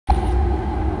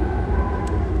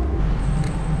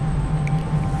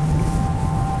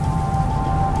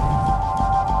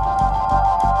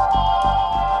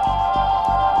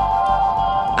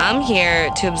come here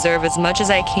to observe as much as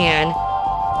I can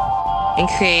and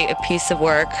create a piece of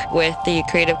work with the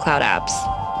Creative Cloud apps.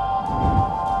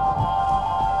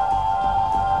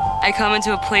 I come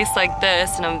into a place like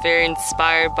this and I'm very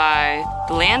inspired by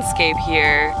the landscape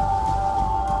here.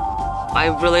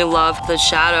 I really love the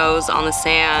shadows on the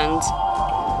sand.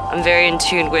 I'm very in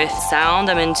tune with sound,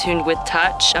 I'm in tune with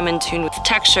touch, I'm in tune with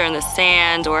texture in the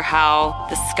sand or how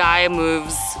the sky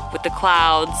moves with the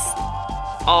clouds.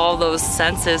 All those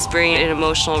senses bring an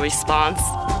emotional response.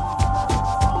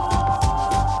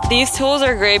 These tools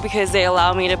are great because they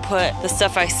allow me to put the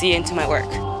stuff I see into my work.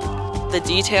 The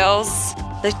details,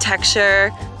 the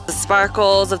texture, the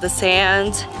sparkles of the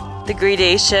sand, the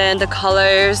gradation, the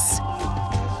colors.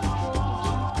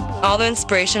 All the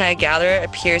inspiration I gather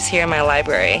appears here in my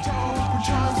library.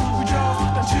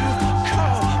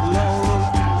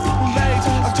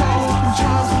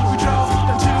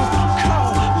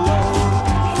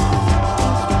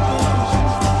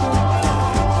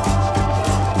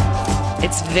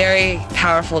 It's very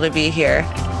powerful to be here.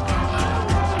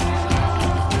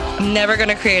 I'm never going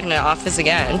to create an office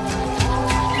again.